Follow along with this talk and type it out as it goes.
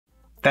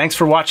Thanks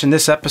for watching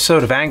this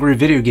episode of Angry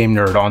Video Game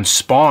Nerd on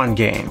Spawn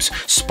Games.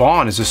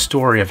 Spawn is a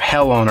story of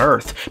hell on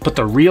Earth, but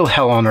the real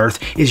hell on Earth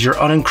is your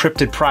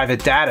unencrypted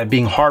private data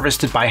being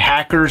harvested by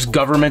hackers,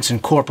 governments,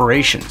 and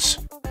corporations.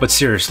 But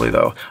seriously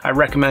though, I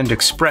recommend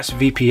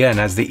ExpressVPN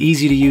as the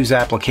easy-to-use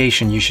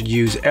application you should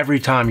use every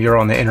time you're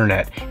on the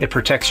internet. It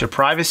protects your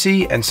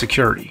privacy and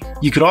security.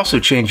 You could also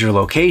change your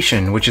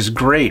location, which is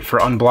great for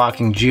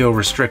unblocking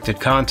geo-restricted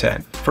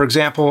content. For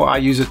example, I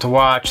use it to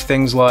watch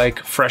things like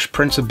Fresh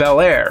Prince of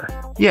Bel-Air.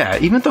 Yeah,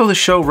 even though the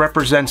show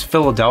represents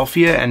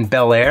Philadelphia and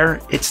Bel Air,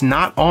 it's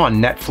not on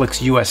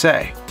Netflix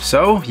USA.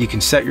 So you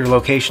can set your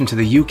location to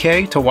the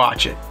UK to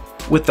watch it.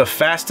 With the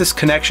fastest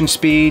connection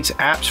speeds,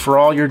 apps for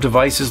all your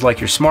devices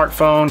like your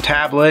smartphone,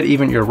 tablet,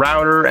 even your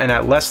router, and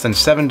at less than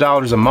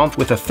 $7 a month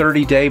with a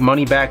 30-day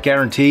money-back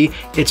guarantee,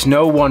 it's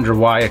no wonder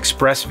why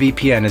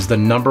ExpressVPN is the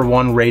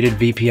 #1 rated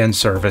VPN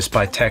service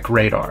by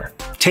TechRadar.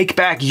 Take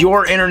back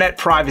your internet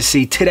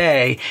privacy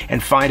today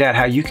and find out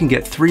how you can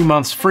get 3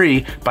 months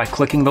free by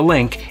clicking the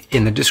link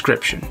in the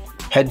description.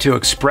 Head to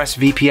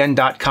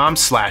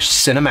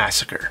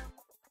expressvpn.com/Cinemassacre.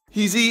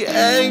 He's the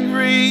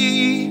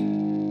angry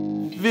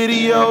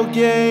video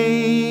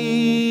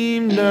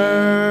game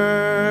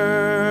nerd.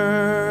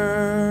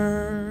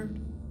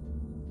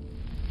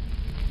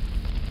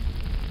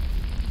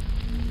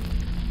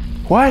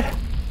 What?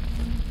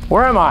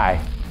 Where am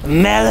I?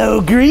 Mellow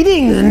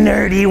greetings,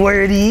 nerdy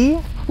wordy.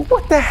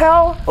 What the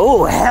hell?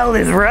 Oh, hell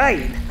is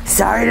right.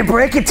 Sorry to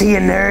break it to you,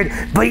 nerd,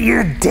 but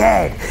you're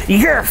dead.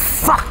 You're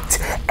fucked.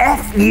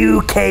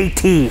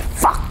 F-U-K-T.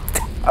 Fucked.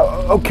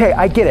 Okay,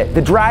 I get it.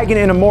 The dragon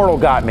and immortal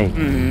got me.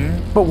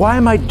 But why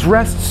am I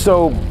dressed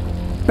so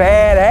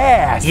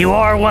badass? You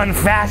are one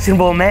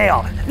fashionable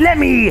male. Let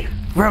me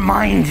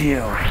remind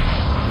you.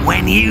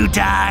 When you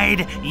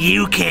died,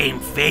 you came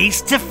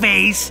face to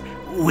face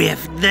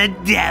with the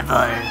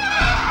devil.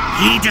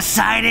 He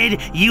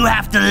decided you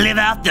have to live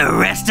out the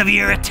rest of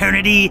your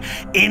eternity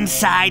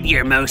inside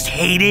your most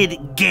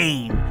hated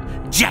game,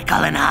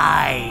 Jekyll and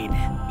Hyde.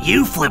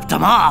 You flipped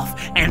him off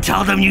and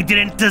told him you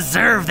didn't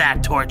deserve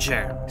that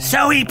torture.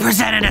 So he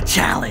presented a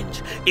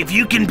challenge. If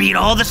you can beat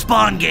all the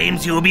Spawn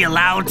games, you will be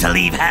allowed to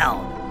leave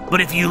hell. But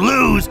if you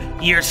lose,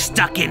 you're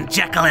stuck in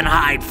Jekyll and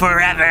Hyde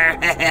forever.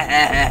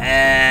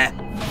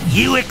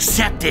 You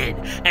accepted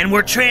and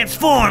were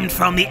transformed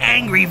from the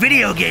angry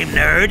video game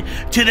nerd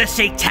to the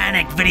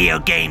satanic video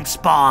game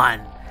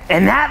Spawn.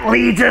 And that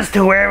leads us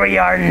to where we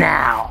are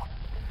now.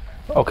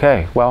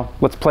 Okay, well,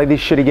 let's play these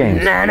shitty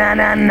games. No,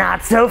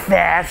 not so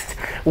fast.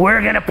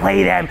 We're gonna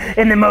play them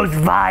in the most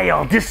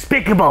vile,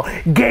 despicable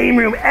game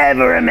room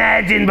ever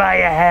imagined by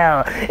a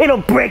hell. It'll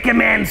break a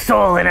man's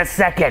soul in a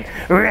second.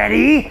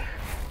 Ready?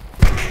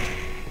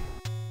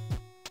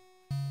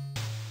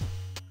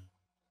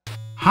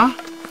 Huh?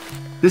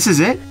 This is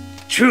it?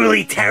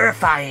 Truly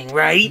terrifying,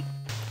 right?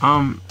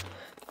 I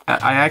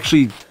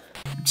actually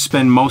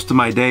spend most of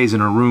my days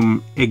in a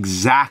room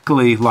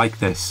exactly like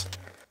this.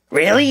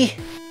 Really?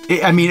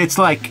 I mean, it's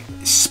like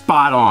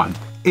spot on.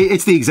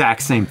 It's the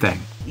exact same thing.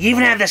 You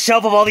even have the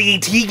shelf of all the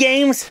ET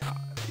games?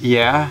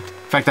 Yeah.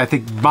 In fact, I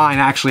think mine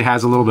actually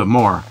has a little bit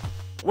more.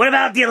 What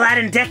about the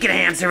Aladdin Deck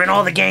Enhancer and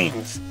all the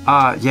games?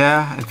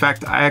 Yeah. In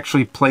fact, I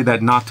actually played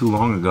that not too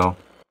long ago.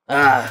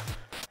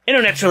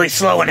 Internet's really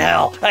slow in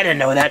hell. I didn't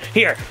know that.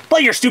 Here,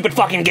 play your stupid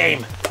fucking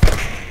game.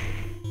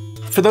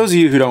 For those of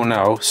you who don't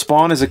know,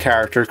 Spawn is a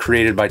character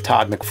created by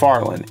Todd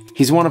McFarlane.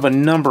 He's one of a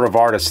number of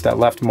artists that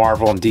left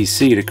Marvel and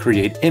DC to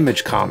create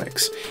Image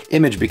Comics.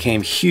 Image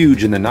became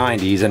huge in the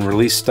 90s and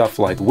released stuff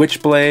like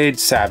Witchblade,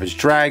 Savage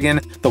Dragon,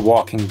 The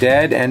Walking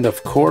Dead, and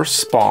of course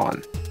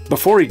Spawn.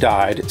 Before he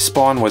died,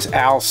 Spawn was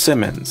Al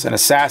Simmons, an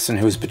assassin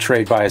who was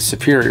betrayed by his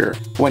superior.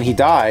 When he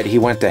died, he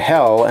went to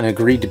Hell and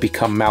agreed to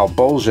become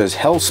Malebolgia's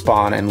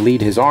Hellspawn and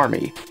lead his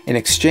army. In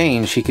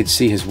exchange, he could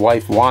see his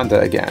wife Wanda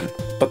again.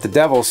 But the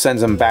devil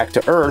sends him back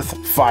to Earth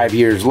 5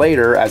 years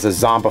later as a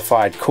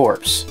zombified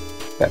corpse.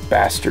 That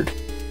bastard.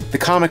 The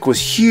comic was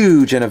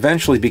huge and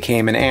eventually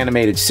became an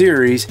animated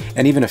series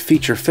and even a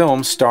feature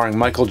film starring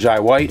Michael Jai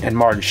White and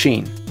Martin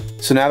Sheen.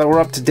 So now that we're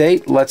up to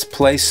date, let's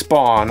play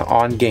Spawn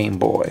on Game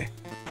Boy.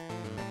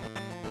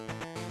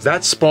 Is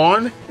that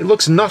Spawn? It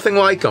looks nothing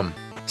like him.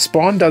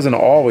 Spawn doesn't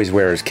always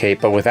wear his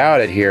cape, but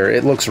without it here,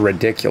 it looks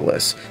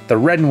ridiculous. The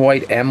red and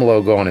white M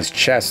logo on his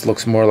chest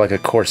looks more like a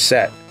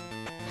corset.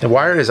 And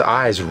why are his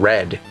eyes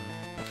red?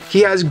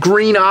 He has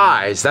green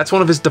eyes. That's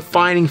one of his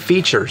defining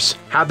features.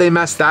 How'd they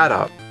mess that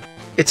up?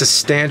 It's a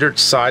standard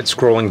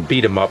side-scrolling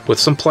beat-em-up with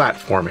some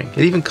platforming.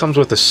 It even comes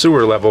with a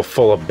sewer level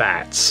full of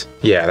bats.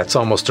 Yeah, that's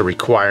almost a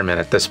requirement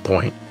at this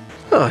point.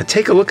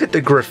 Take a look at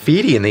the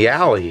graffiti in the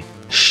alley.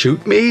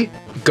 Shoot me?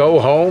 Go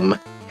home?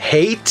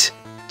 Hate?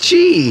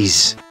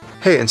 Jeez.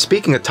 Hey, and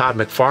speaking of Todd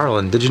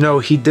McFarlane, did you know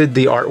he did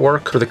the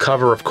artwork for the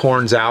cover of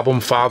Korn's album,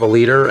 Follow the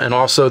Leader, and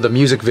also the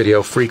music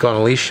video, Freak on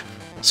a Leash?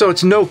 So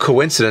it's no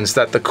coincidence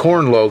that the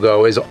Korn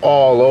logo is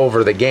all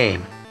over the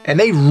game. And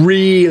they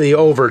really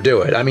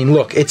overdo it. I mean,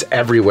 look, it's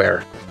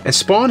everywhere. And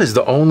Spawn is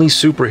the only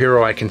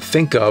superhero I can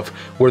think of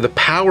where the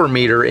power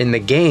meter in the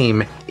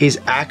game is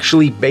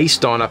actually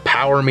based on a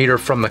power meter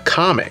from the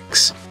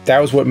comics. That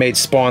was what made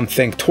Spawn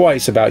think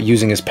twice about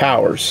using his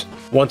powers.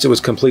 Once it was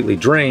completely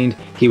drained,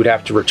 he would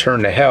have to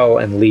return to Hell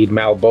and lead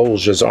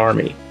Malebolgia's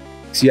army.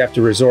 So you have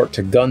to resort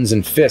to guns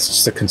and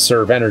fists to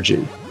conserve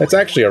energy. That's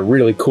actually a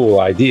really cool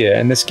idea,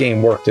 and this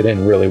game worked it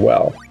in really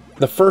well.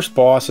 The first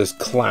boss is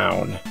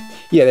Clown.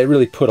 Yeah, they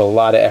really put a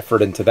lot of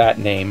effort into that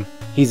name.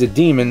 He's a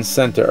demon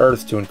sent to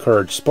Earth to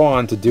encourage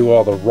Spawn to do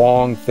all the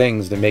wrong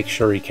things to make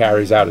sure he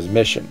carries out his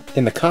mission.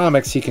 In the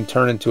comics, he can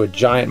turn into a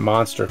giant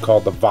monster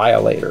called the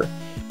Violator,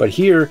 but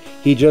here,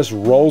 he just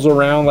rolls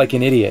around like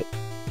an idiot.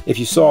 If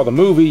you saw the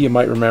movie, you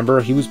might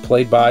remember he was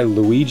played by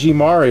Luigi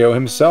Mario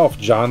himself,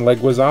 John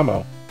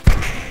Leguizamo.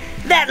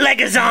 That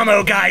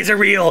Leguizamo guy's a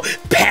real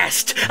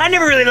pest. I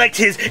never really liked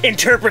his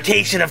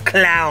interpretation of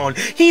Clown.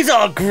 He's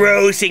all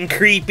gross and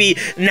creepy,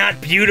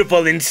 not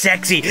beautiful and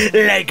sexy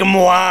like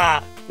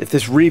moi. If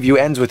this review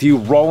ends with you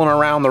rolling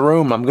around the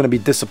room, I'm gonna be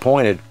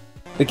disappointed.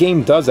 The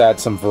game does add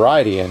some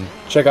variety in.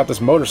 Check out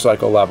this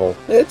motorcycle level.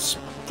 It's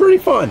pretty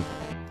fun.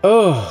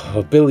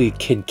 Oh, Billy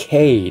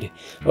Kincaid.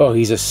 Oh,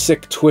 he's a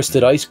sick,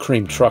 twisted ice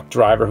cream truck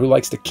driver who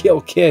likes to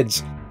kill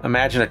kids.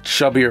 Imagine a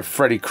chubbier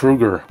Freddy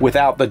Krueger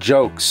without the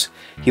jokes.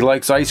 He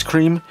likes ice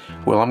cream?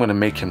 Well, I'm gonna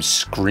make him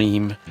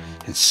scream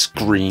and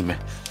scream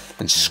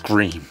and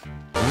scream.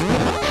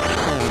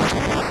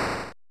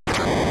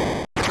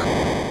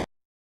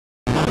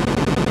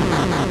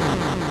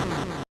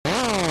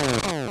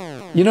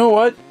 You know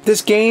what?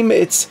 This game,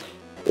 it's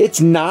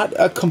not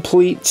a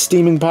complete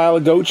steaming pile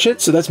of goat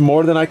shit, so that's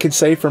more than I could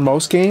say for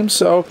most games,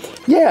 so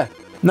yeah,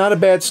 not a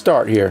bad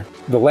start here.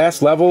 The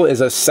last level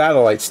is a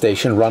satellite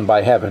station run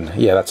by Heaven.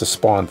 Yeah, that's a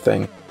Spawn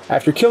thing.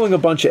 After killing a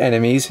bunch of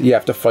enemies, you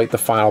have to fight the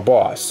final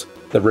boss,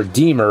 the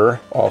Redeemer,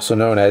 also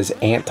known as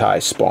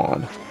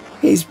Anti-Spawn.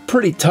 He's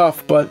pretty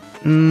tough, but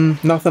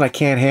nothing I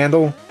can't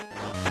handle.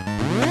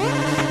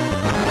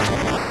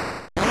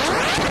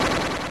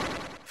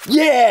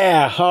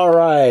 Yeah!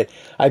 Alright,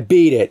 I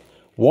beat it.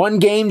 One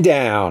game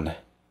down.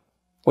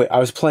 Wait, I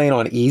was playing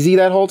on easy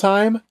that whole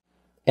time?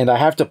 And I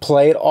have to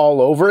play it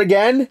all over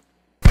again?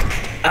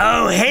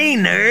 Oh, hey,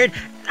 nerd.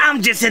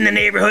 I'm just in the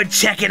neighborhood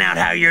checking out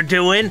how you're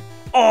doing.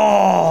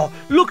 Oh,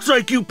 looks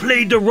like you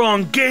played the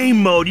wrong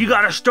game mode. You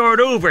gotta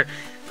start over.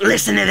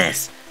 Listen to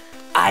this.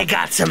 I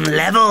got some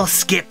level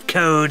skip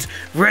codes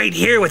right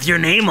here with your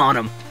name on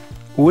them.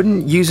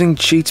 Wouldn't using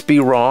cheats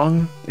be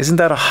wrong? Isn't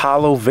that a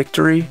hollow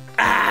victory?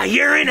 Ah,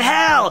 you're in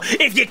hell!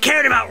 If you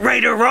cared about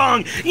right or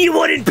wrong, you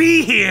wouldn't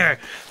be here!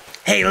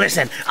 Hey,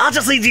 listen, I'll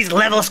just leave these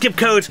level skip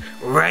codes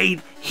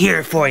right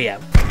here for you.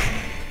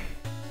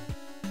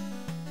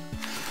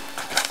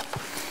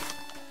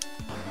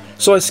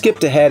 So I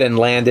skipped ahead and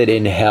landed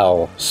in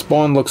Hell.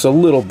 Spawn looks a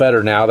little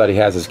better now that he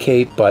has his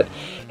cape, but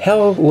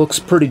Hell looks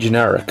pretty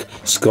generic.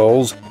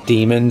 Skulls,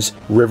 demons,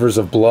 rivers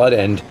of blood,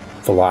 and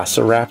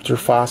velociraptor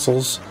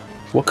fossils.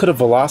 What could a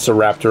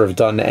velociraptor have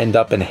done to end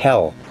up in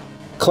Hell?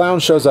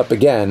 Clown shows up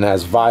again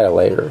as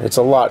Violator. It's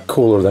a lot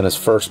cooler than his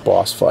first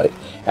boss fight.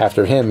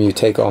 After him, you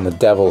take on the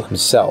devil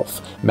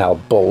himself,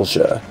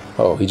 Malebolgia.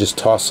 Oh, he just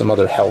tossed some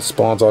other hell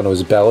spawns onto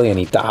his belly and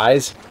he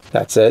dies?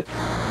 That's it?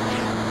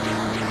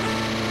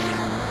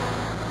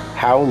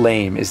 How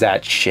lame is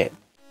that shit?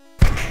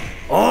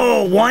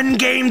 Oh, one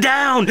game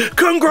down!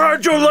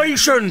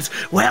 Congratulations!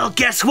 Well,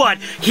 guess what?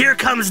 Here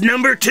comes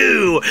number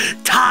 2.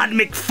 Todd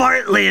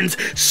McFarlane's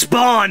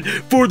Spawn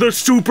for the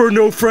Super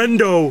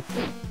Nofrendo.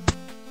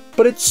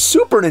 But it's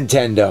Super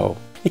Nintendo!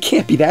 It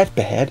can't be that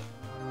bad.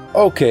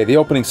 Okay, the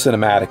opening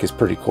cinematic is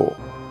pretty cool.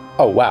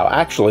 Oh wow,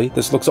 actually,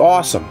 this looks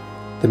awesome.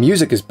 The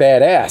music is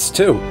badass,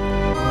 too.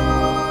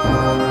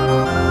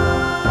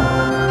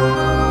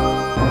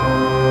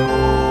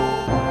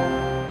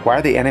 Why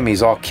are the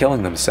enemies all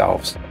killing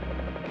themselves?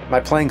 Am I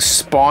playing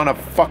Spawn of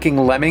fucking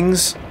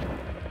Lemmings?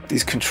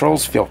 These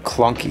controls feel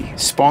clunky.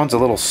 Spawn's a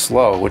little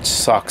slow, which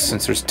sucks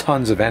since there's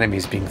tons of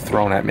enemies being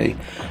thrown at me.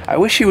 I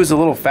wish he was a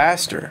little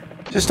faster.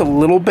 Just a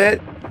little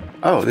bit.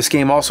 Oh, this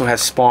game also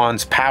has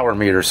Spawn's power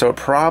meter, so it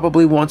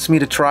probably wants me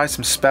to try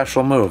some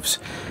special moves.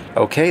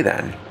 Okay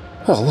then.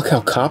 Oh, look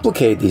how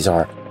complicated these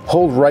are.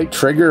 Hold right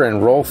trigger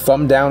and roll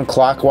thumb down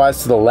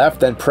clockwise to the left,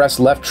 then press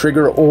left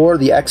trigger or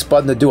the X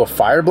button to do a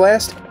fire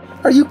blast?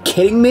 Are you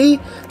kidding me?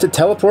 To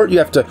teleport, you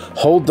have to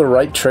hold the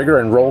right trigger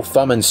and roll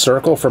thumb and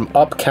circle from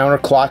up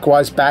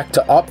counterclockwise back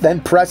to up,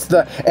 then press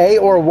the A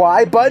or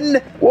Y button?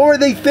 What were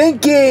they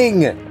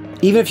thinking?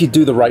 Even if you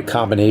do the right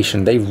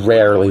combination, they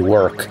rarely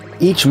work.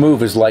 Each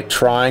move is like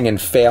trying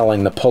and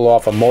failing to pull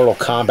off a Mortal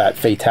Kombat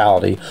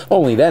fatality.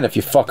 Only then, if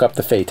you fuck up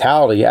the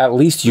fatality, at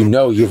least you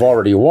know you've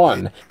already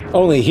won.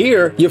 Only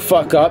here, you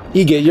fuck up,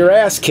 you get your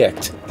ass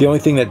kicked. The only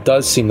thing that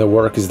does seem to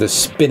work is the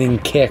spinning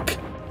kick.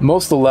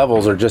 Most of the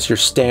levels are just your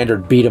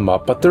standard beat 'em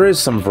up, but there is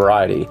some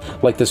variety,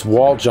 like this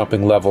wall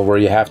jumping level where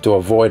you have to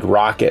avoid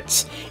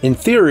rockets. In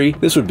theory,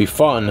 this would be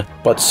fun,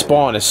 but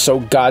Spawn is so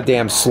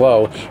goddamn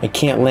slow and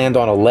can't land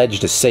on a ledge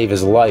to save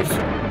his life.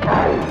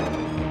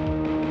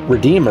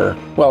 Redeemer?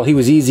 Well, he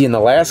was easy in the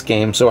last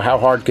game, so how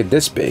hard could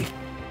this be?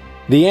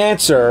 The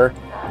answer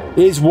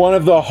is one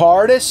of the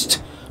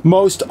hardest,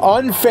 most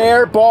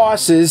unfair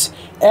bosses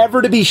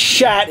ever to be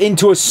shat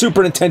into a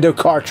Super Nintendo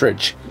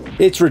cartridge.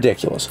 It's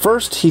ridiculous.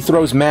 First, he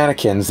throws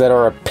mannequins that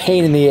are a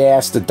pain in the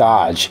ass to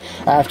dodge.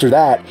 After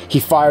that, he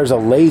fires a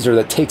laser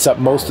that takes up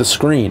most of the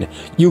screen.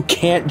 You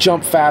can't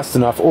jump fast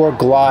enough or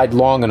glide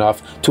long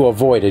enough to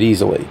avoid it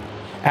easily.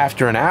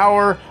 After an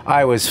hour,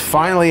 I was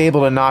finally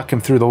able to knock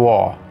him through the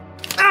wall.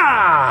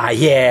 Ah,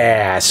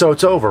 yeah, so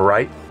it's over,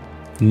 right?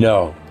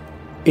 No,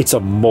 it's a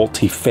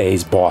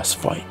multi-phase boss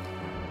fight.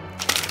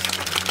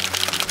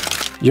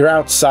 You're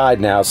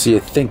outside now, so you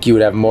think you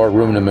would have more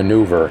room to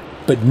maneuver,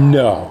 but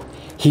no.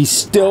 He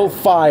still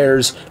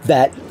fires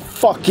that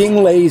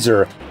fucking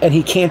laser, and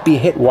he can't be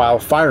hit while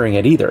firing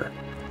it either.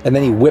 And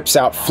then he whips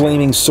out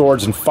flaming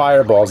swords and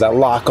fireballs that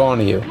lock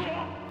onto you.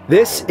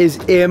 This is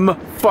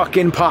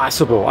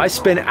im-fucking-possible. I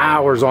spent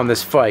hours on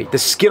this fight. The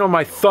skin on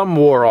my thumb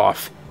wore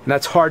off, and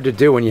that's hard to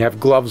do when you have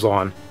gloves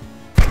on.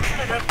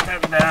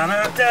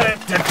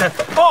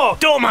 Oh,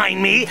 don't mind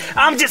me.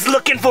 I'm just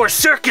looking for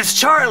Circus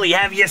Charlie.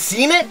 Have you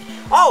seen it?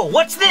 Oh,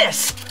 what's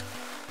this?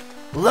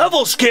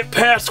 Level skip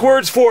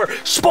passwords for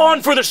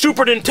Spawn for the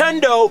Super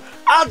Nintendo.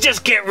 I'll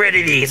just get rid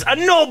of these. A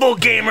noble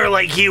gamer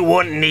like you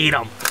wouldn't need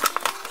them.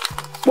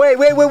 Wait,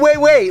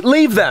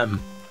 leave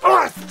them.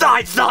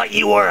 I thought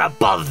you were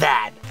above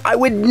that. I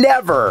would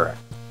never.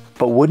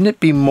 But wouldn't it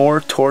be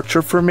more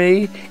torture for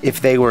me if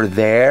they were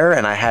there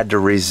and I had to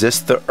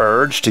resist the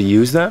urge to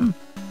use them?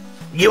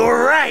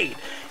 You're right.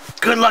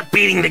 Good luck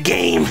beating the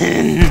game.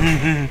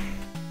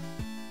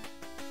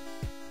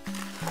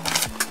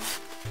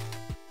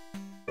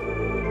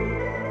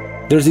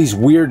 There's these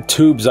weird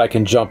tubes I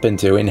can jump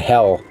into in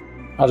hell.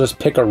 I'll just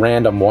pick a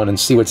random one and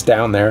see what's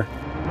down there.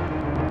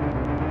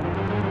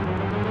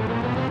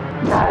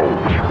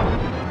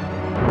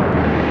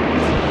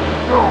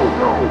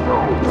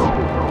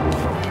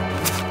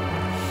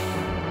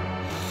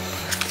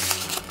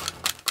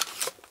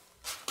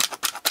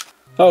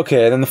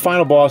 Okay, then the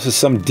final boss is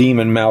some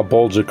demon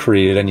Malbolgia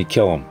created and you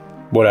kill him.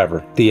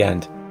 Whatever, the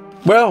end.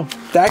 Well,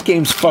 that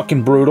game's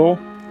fucking brutal.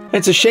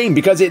 It's a shame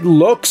because it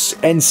looks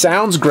and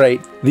sounds great.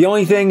 The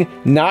only thing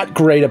not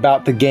great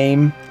about the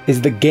game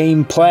is the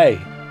gameplay.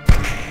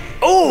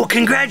 Oh,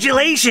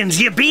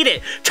 congratulations, you beat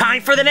it.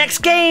 Time for the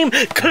next game,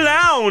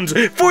 Clowns,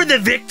 for the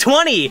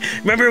VIC-20.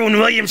 Remember when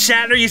William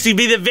Shatner used to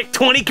be the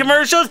VIC-20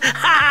 commercials?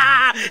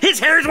 Ha! His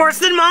hair's worse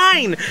than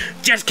mine.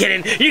 Just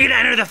kidding, you can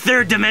enter the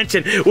third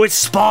dimension with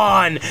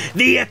Spawn,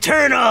 the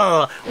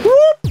Eternal.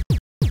 Whoop!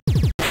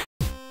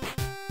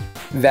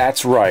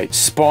 That's right,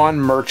 Spawn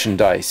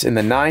merchandise. In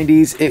the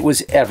 90s, it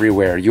was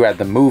everywhere. You had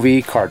the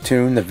movie,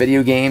 cartoon, the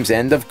video games,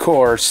 and of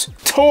course,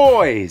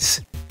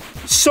 toys!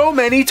 So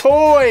many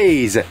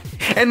toys!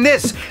 And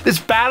this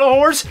battle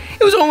horse,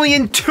 it was only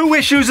in 2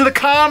 issues of the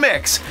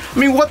comics! I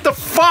mean, what the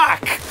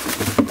fuck?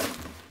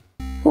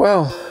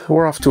 Well,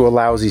 we're off to a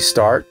lousy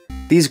start.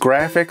 These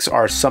graphics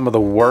are some of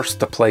the worst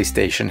the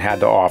PlayStation had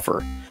to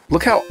offer.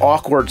 Look how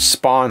awkward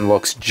Spawn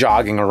looks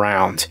jogging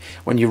around.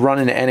 When you run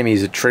into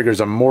enemies, it triggers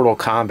a Mortal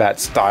Kombat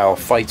style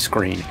fight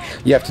screen.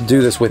 You have to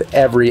do this with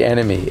every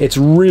enemy. It's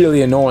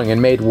really annoying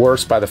and made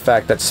worse by the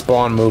fact that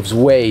Spawn moves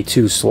way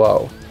too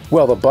slow.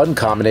 Well, the button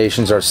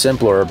combinations are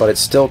simpler, but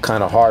it's still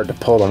kind of hard to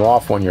pull them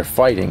off when you're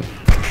fighting.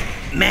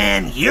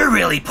 Man, you're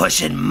really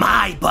pushing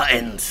my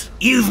buttons.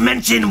 You've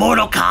mentioned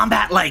Mortal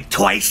Kombat like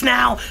twice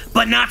now,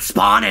 but not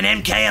Spawn and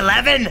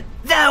MK11?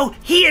 Though,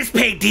 he is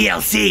paid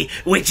DLC,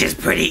 which is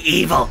pretty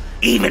evil,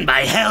 even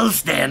by Hell's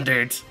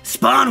standards.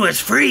 Spawn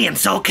was free in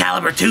Soul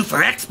Calibur 2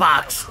 for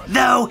Xbox.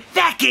 Though,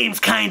 that game's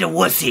kinda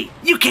wussy.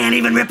 You can't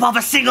even rip off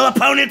a single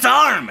opponent's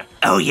arm.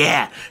 Oh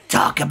yeah,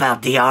 talk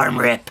about the arm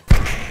rip.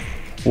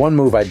 One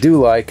move I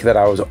do like that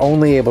I was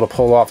only able to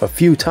pull off a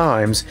few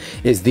times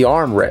is the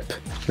arm rip.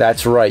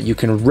 That's right, you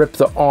can rip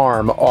the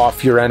arm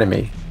off your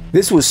enemy.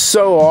 This was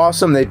so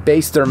awesome they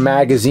based their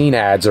magazine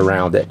ads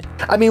around it.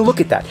 I mean, look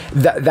at that.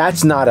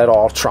 That's not at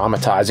all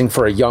traumatizing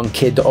for a young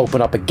kid to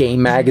open up a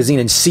game magazine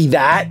and see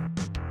that.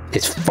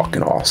 It's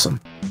fucking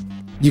awesome.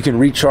 You can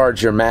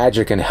recharge your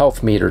magic and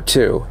health meter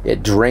too.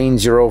 It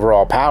drains your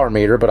overall power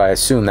meter, but I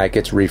assume that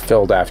gets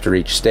refilled after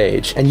each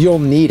stage. And you'll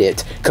need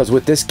it, because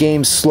with this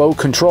game's slow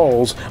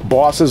controls,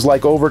 bosses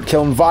like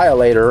Overkill and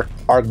Violator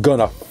are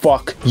gonna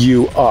fuck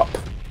you up.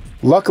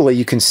 Luckily,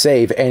 you can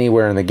save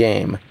anywhere in the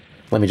game.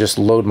 Let me just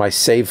load my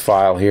save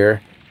file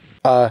here.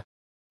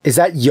 Is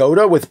that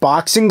Yoda with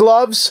boxing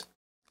gloves?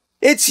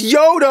 It's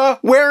Yoda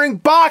wearing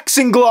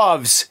boxing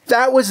gloves!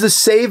 That was the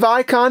save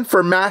icon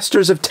for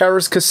Masters of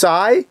Terras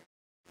Kasai?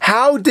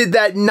 How did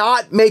that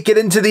not make it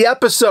into the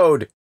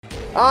episode?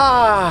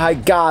 Ah, I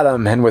got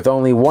him, and with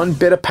only 1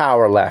 bit of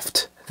power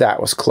left.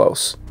 That was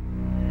close.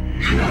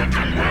 You have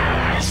done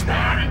well,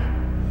 Spy.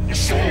 The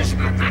souls of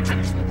your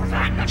victims will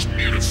provide much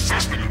needed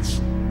sustenance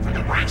for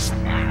the ranks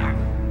of my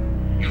army.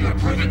 You are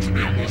proving to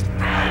be a most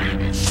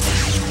valuable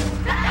soul.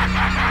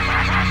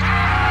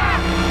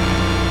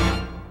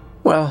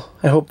 Well,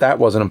 I hope that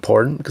wasn't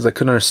important, because I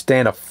couldn't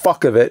understand a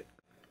fuck of it.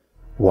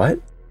 What?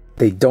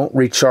 They don't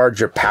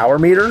recharge your power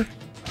meter?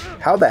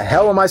 How the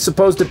hell am I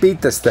supposed to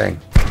beat this thing?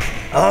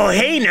 Oh,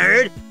 hey,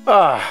 nerd.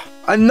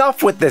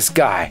 Enough with this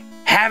guy.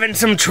 Having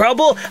some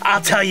trouble?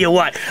 I'll tell you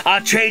what.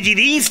 I'll trade you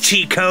these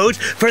cheat codes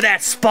for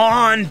that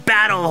Spawn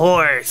battle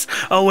horse.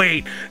 Oh,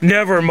 wait.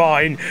 Never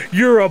mind.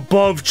 You're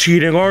above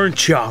cheating,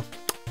 aren't ya?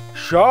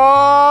 Shut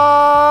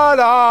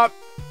up!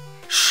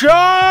 Shut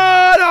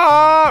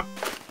up!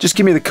 Just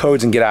give me the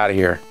codes and get out of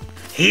here.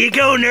 Here you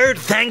go, nerd.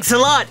 Thanks a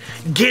lot.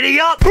 Giddy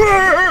up.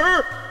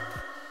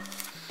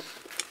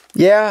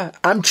 Yeah,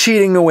 I'm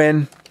cheating to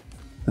win.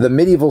 The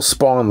medieval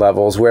Spawn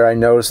levels where I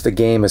noticed the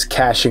game is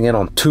cashing in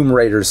on Tomb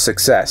Raider's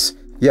success.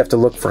 You have to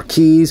look for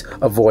keys,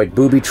 avoid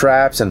booby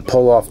traps, and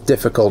pull off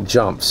difficult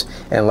jumps.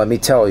 And let me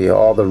tell you,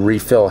 all the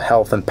refill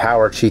health and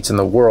power cheats in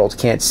the world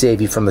can't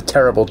save you from the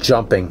terrible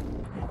jumping.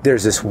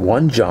 There's this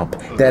one jump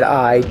that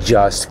I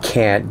just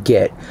can't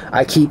get.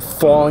 I keep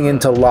falling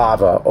into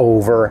lava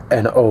over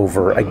and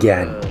over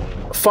again.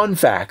 Fun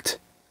fact,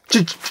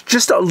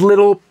 just a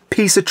little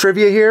piece of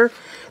trivia here,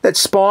 that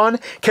Spawn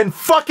can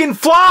fucking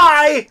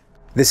fly!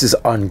 This is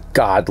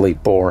ungodly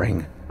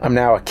boring. I'm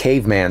now a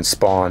caveman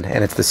Spawn,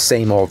 and it's the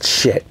same old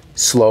shit.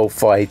 Slow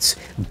fights,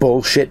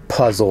 bullshit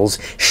puzzles,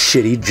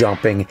 shitty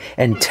jumping,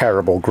 and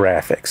terrible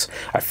graphics.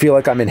 I feel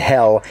like I'm in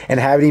hell and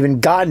haven't even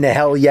gotten to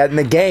hell yet in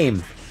the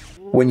game.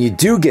 When you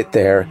do get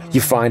there,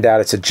 you find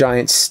out it's a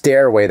giant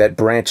stairway that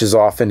branches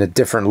off into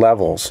different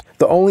levels.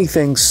 The only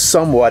thing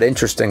somewhat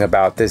interesting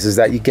about this is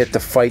that you get to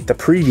fight the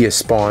previous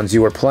Spawns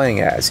you were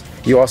playing as.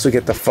 You also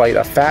get to fight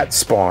a fat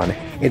Spawn.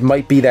 It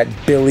might be that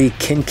Billy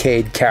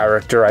Kincaid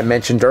character I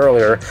mentioned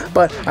earlier,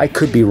 but I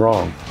could be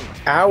wrong.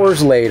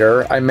 Hours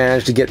later, I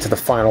managed to get to the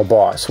final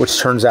boss, which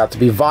turns out to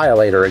be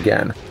Violator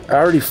again. I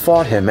already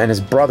fought him and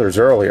his brothers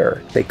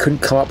earlier. They couldn't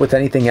come up with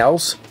anything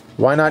else?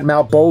 Why not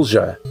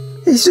Malbolgia?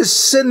 He's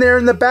just sitting there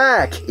in the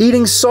back,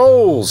 eating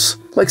souls.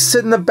 Like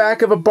sitting in the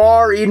back of a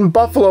bar eating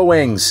buffalo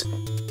wings.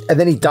 And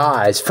then he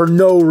dies for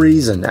no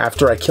reason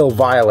after I kill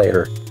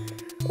Violator.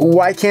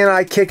 Why can't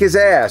I kick his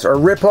ass or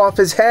rip off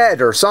his head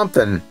or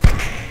something?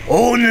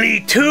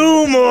 Only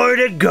 2 more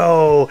to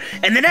go,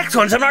 and the next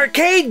one's an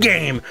arcade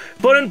game.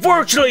 But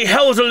unfortunately,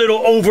 hell's a little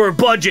over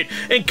budget,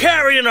 and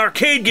carrying an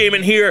arcade game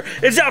in here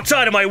is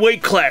outside of my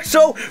weight class,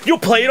 so you'll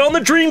play it on the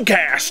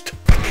Dreamcast.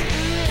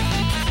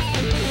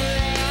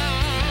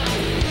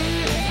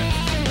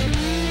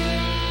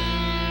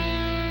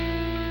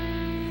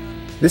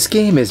 This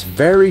game is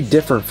very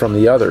different from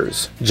the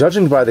others.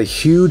 Judging by the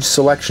huge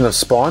selection of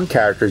Spawn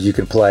characters you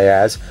can play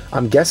as,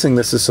 I'm guessing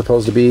this is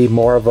supposed to be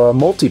more of a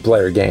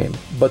multiplayer game.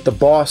 But the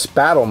boss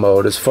battle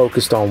mode is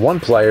focused on one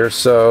player,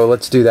 so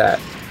let's do that.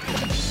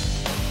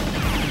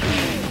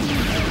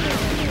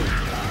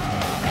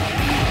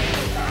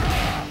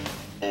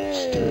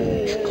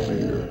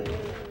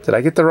 Did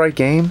I get the right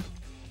game?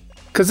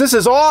 'Cause this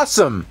is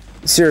awesome!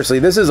 Seriously,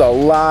 this is a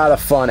lot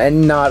of fun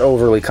and not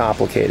overly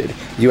complicated.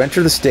 You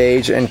enter the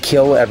stage and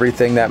kill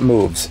everything that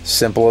moves.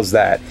 Simple as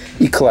that.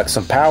 You collect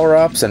some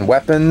power-ups and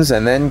weapons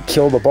and then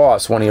kill the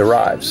boss when he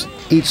arrives.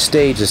 Each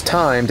stage is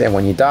timed, and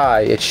when you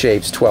die, it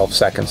shaves 12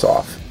 seconds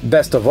off.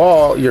 Best of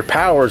all, your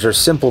powers are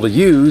simple to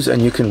use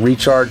and you can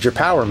recharge your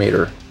power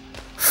meter.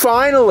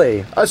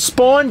 Finally! A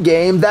Spawn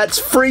game that's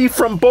free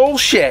from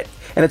bullshit!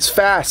 And it's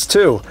fast,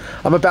 too.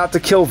 I'm about to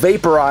kill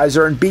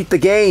Vaporizer and beat the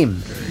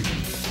game.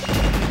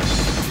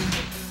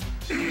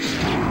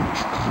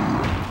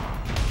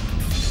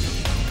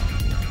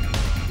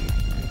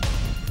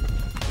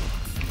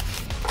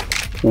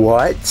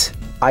 What?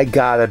 I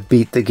gotta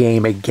beat the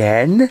game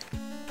again?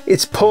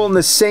 It's pulling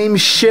the same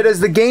shit as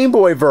the Game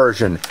Boy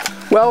version.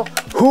 Well,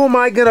 who am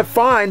I gonna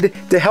find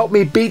to help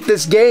me beat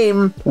this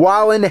game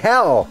while in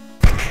hell?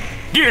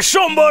 Did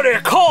somebody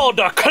call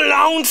the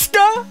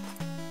Clownster?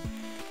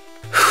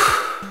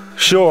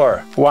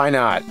 Sure, why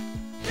not?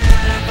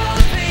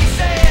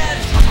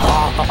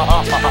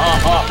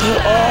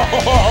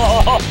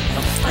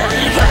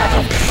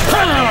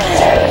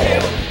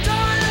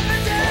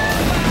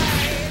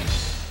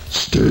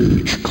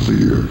 Stage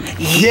clear.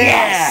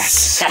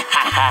 Yes!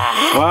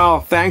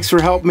 Well, thanks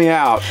for helping me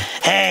out.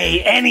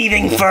 Hey,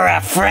 anything for a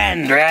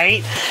friend,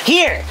 right?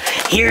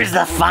 Here's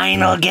the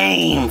final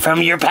game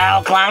from your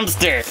pal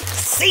Clownster.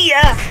 See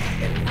ya!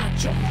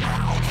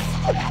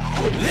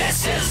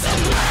 This is the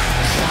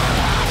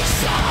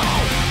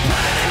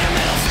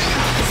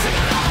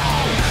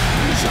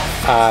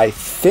I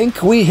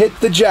think we hit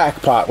the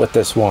jackpot with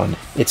this one.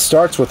 It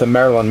starts with a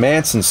Marilyn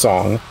Manson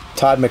song.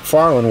 Todd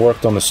McFarlane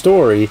worked on the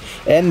story,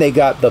 and they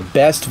got the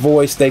best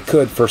voice they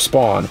could for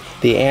Spawn,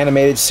 the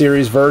animated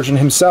series version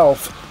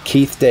himself,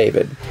 Keith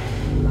David.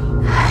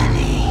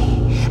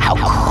 Honey, how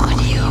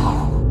could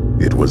you?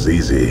 It was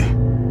easy.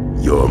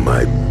 You're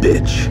my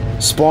bitch.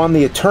 Spawn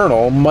the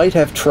Eternal might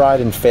have tried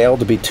and failed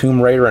to be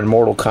Tomb Raider and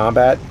Mortal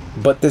Kombat,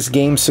 but this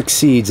game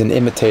succeeds in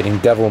imitating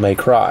Devil May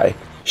Cry.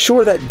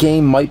 Sure, that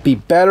game might be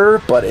better,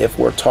 but if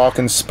we're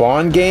talking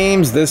Spawn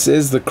games, this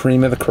is the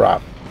cream of the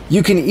crop.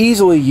 You can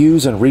easily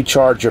use and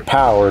recharge your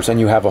powers, and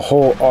you have a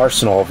whole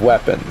arsenal of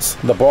weapons.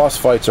 The boss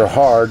fights are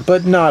hard,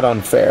 but not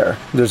unfair.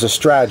 There's a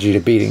strategy to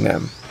beating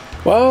them.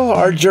 Well,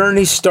 our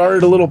journey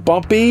started a little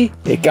bumpy,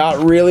 it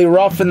got really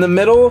rough in the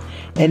middle,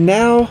 and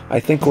now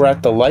I think we're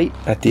at the light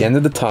at the end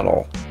of the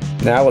tunnel.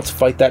 Now let's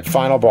fight that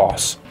final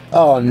boss.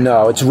 Oh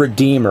no, it's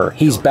Redeemer.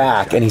 He's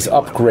back, and he's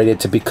upgraded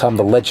to become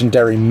the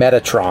legendary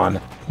Metatron.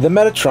 The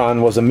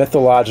Metatron was a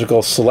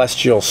mythological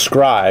celestial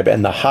scribe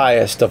and the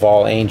highest of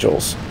all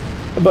angels.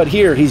 But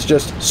here, he's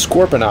just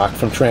Scorponok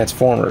from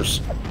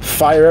Transformers.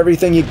 Fire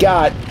everything you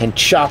got and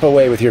chop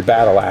away with your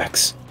battle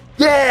axe.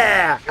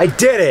 Yeah! I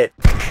did it!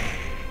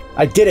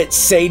 I did it,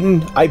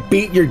 Satan. I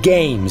beat your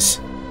games.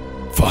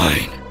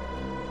 Fine.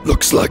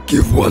 Looks like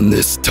you've won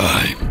this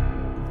time.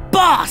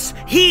 Boss,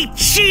 he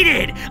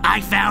cheated!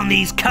 I found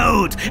these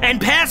codes and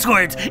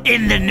passwords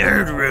in the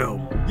nerd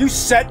room. You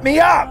set me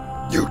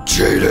up! You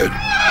cheated.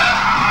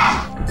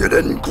 You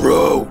didn't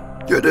grow.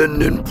 You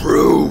didn't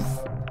improve.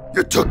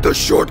 You took the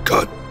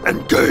shortcut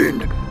and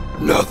gained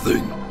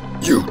nothing.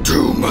 You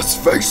two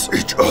must face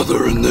each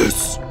other in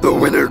this. The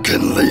winner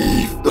can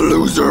leave. The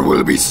loser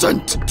will be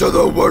sent to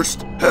the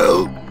worst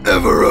hell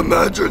ever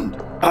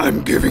imagined.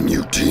 I'm giving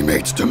you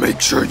teammates to make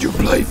sure you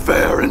play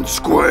fair and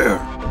square.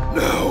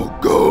 Now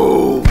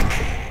go.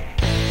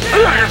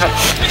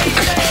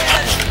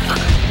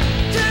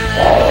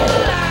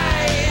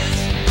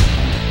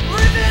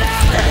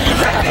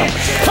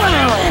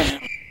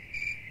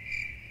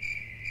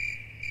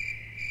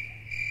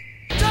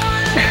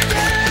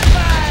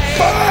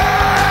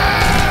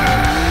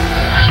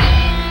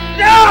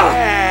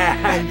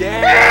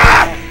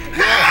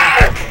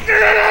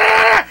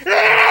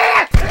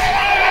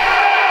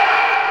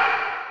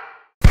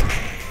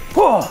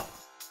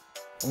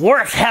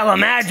 Worst hell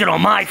imaginable,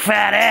 my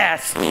fat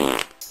ass.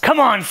 Come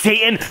on,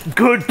 Satan.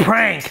 Good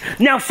prank.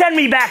 Now send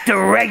me back to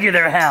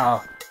regular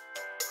hell.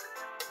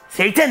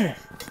 Satan?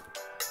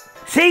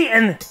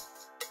 Satan?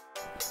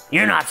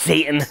 You're not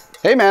Satan.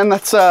 Hey man,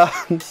 that's a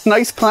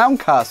nice clown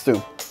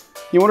costume.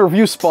 You want to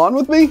review Spawn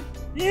with me?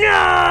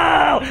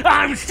 No!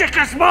 I'm sick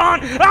of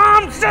Spawn!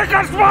 I'm sick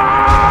of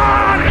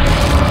Spawn!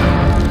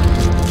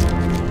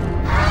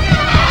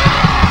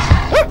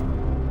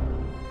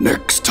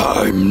 Next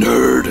time, no.